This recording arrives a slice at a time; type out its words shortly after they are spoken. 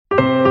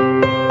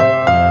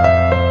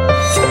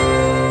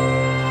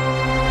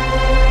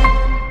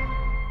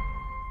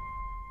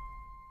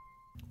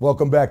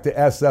Welcome back to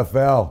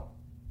SFL.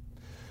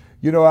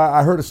 You know,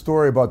 I heard a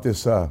story about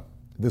this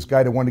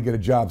guy that wanted to get a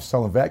job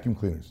selling vacuum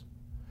cleaners.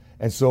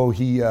 And so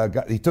he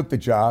took the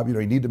job, you know,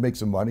 he needed to make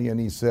some money,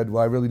 and he said,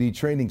 well, I really need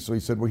training. So he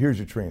said, well, here's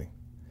your training.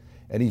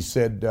 And he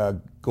said,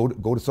 go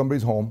to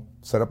somebody's home,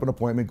 set up an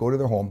appointment, go to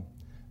their home,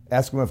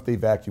 ask them if they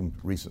vacuumed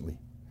recently.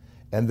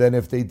 And then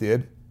if they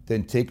did,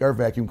 then take our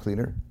vacuum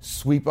cleaner,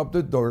 sweep up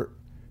the dirt,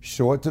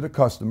 show it to the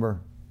customer,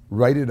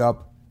 write it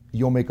up,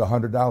 you'll make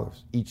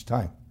 $100 each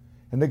time.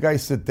 And the guy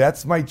said,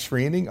 that's my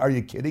training? Are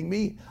you kidding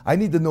me? I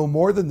need to know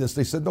more than this.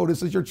 They said, no,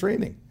 this is your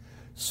training.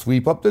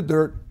 Sweep up the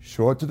dirt,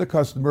 show it to the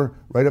customer,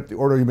 write up the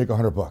order, you make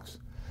 $100.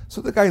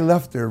 So the guy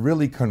left there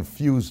really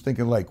confused,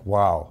 thinking like,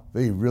 wow,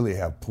 they really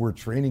have poor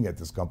training at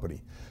this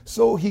company.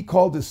 So he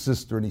called his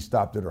sister and he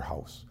stopped at her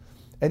house.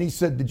 And he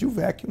said, did you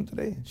vacuum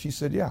today? She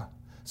said, yeah.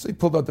 So he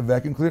pulled out the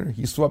vacuum cleaner,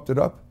 he swept it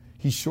up,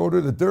 he showed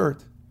her the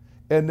dirt,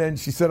 and then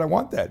she said, I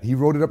want that. He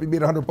wrote it up, he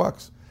made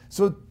 $100.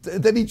 So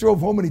then he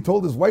drove home and he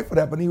told his wife what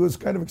happened. He was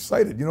kind of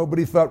excited, you know, but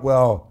he thought,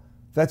 well,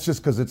 that's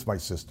just because it's my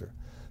sister.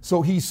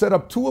 So he set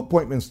up 2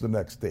 appointments the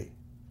next day,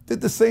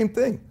 did the same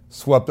thing,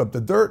 swept up the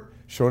dirt,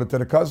 showed it to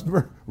the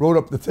customer, wrote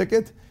up the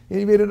ticket, and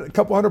he made it a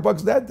couple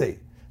 $100 that day.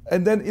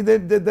 And then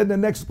the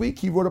next week,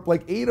 he wrote up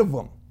like 8 of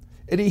them.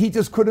 And he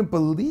just couldn't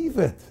believe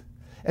it.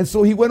 And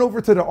so he went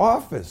over to the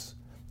office,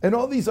 and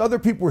all these other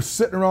people were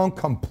sitting around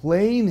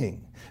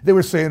complaining. They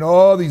were saying,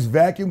 oh, these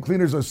vacuum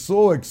cleaners are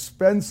so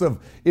expensive.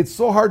 It's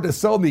so hard to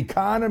sell. The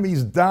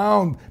economy's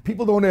down.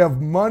 People don't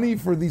have money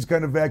for these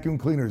kind of vacuum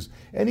cleaners.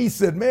 And he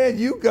said, man,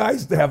 you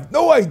guys have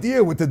no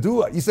idea what to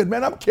do. He said,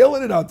 man, I'm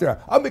killing it out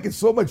there. I'm making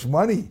so much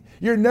money.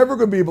 You're never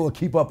going to be able to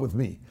keep up with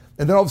me.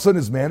 And then all of a sudden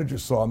his manager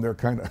saw him there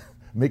kind of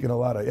making a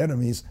lot of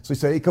enemies. So he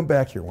said, hey, come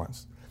back here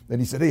once. And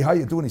he said, hey, how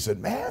you doing? He said,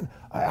 man,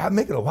 I'm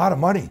making a lot of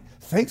money.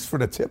 Thanks for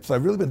the tips.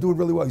 I've really been doing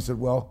really well. He said,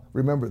 well,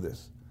 remember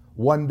this.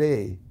 One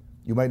day,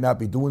 you might not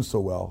be doing so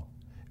well.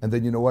 And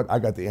then you know what? I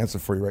got the answer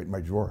for you right in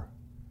my drawer.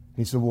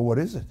 He said, well, what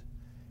is it?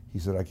 He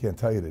said, I can't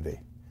tell you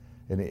today.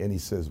 And he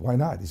says, why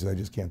not? He said, I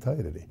just can't tell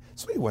you today.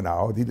 So he went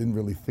out. He didn't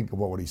really think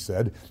about what he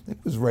said. He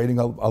was writing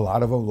a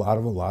lot of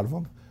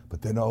them.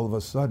 But then all of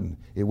a sudden,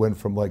 it went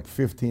from like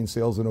 15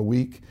 sales in a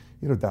week,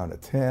 you know, down to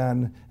 10.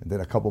 And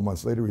then a couple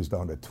months later, he was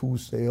down to 2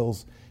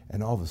 sales.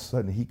 And all of a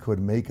sudden, he could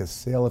make a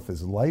sale if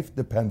his life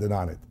depended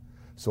on it.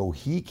 So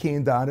he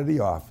came down to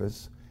the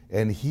office,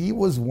 and he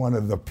was one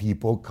of the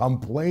people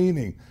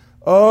complaining,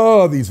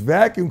 oh, these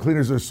vacuum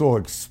cleaners are so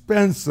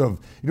expensive.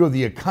 You know,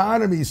 the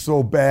economy's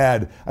so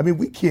bad. I mean,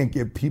 we can't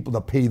get people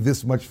to pay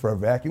this much for a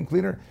vacuum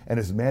cleaner. And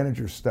his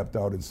manager stepped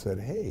out and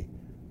said, hey,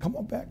 come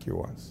on back here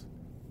once.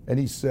 And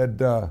he said,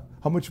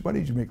 how much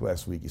money did you make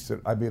last week? He said,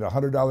 I made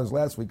 $100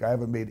 last week. I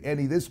haven't made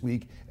any this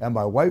week. And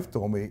my wife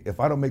told me, if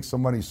I don't make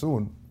some money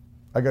soon,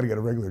 I got to get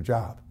a regular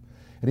job.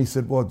 And he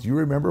said, well, do you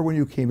remember when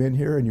you came in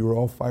here and you were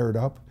all fired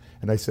up?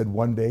 And I said,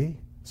 one day,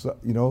 so,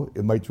 you know,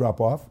 it might drop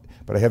off,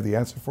 but I have the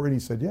answer for you. And he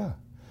said, yeah.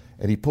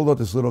 And he pulled out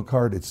this little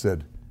card that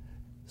said,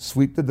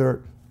 sweep the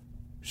dirt,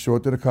 show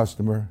it to the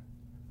customer,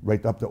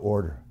 write up the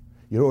order.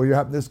 You know what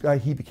happened to this guy?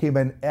 He became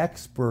an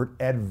expert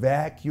at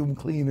vacuum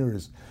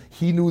cleaners.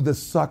 He knew the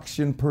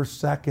suction per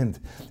second.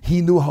 He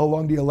knew how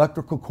long the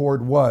electrical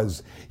cord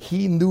was.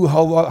 He knew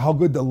how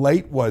good the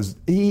light was.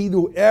 He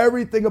knew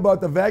everything about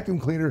the vacuum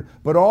cleaner,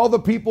 but all the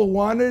people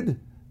wanted,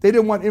 they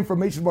didn't want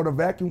information about a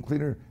vacuum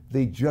cleaner.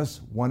 They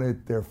just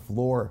wanted their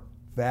floor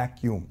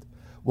vacuumed.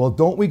 Well,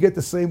 don't we get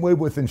the same way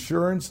with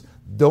insurance?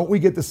 Don't we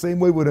get the same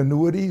way with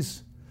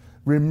annuities?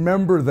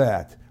 Remember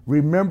that.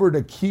 Remember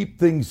to keep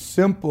things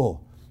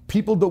simple.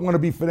 People don't want to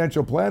be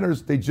financial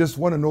planners. They just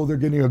want to know they're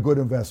getting a good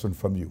investment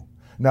from you.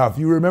 Now, if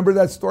you remember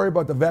that story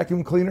about the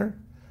vacuum cleaner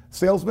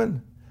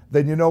salesman,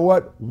 then you know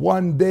what?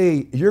 One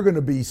day, you're going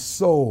to be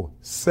so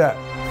set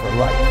for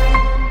life.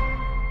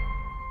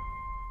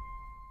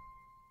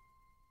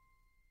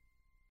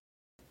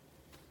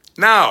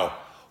 Now,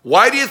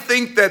 why do you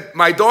think that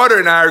my daughter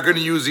and I are going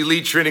to use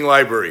Elite Training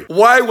Library?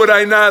 Why would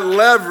I not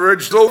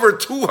leverage over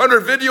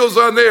 200 videos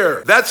on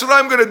there? That's what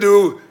I'm going to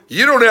do.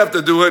 You don't have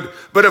to do it.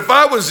 But if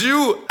I was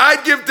you,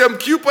 I'd give them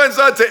coupons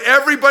out to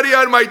everybody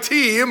on my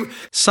team.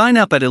 Sign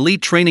up at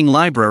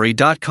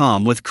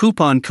EliteTrainingLibrary.com with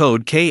coupon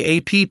code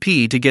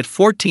KAPP to get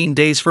 14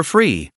 days for free.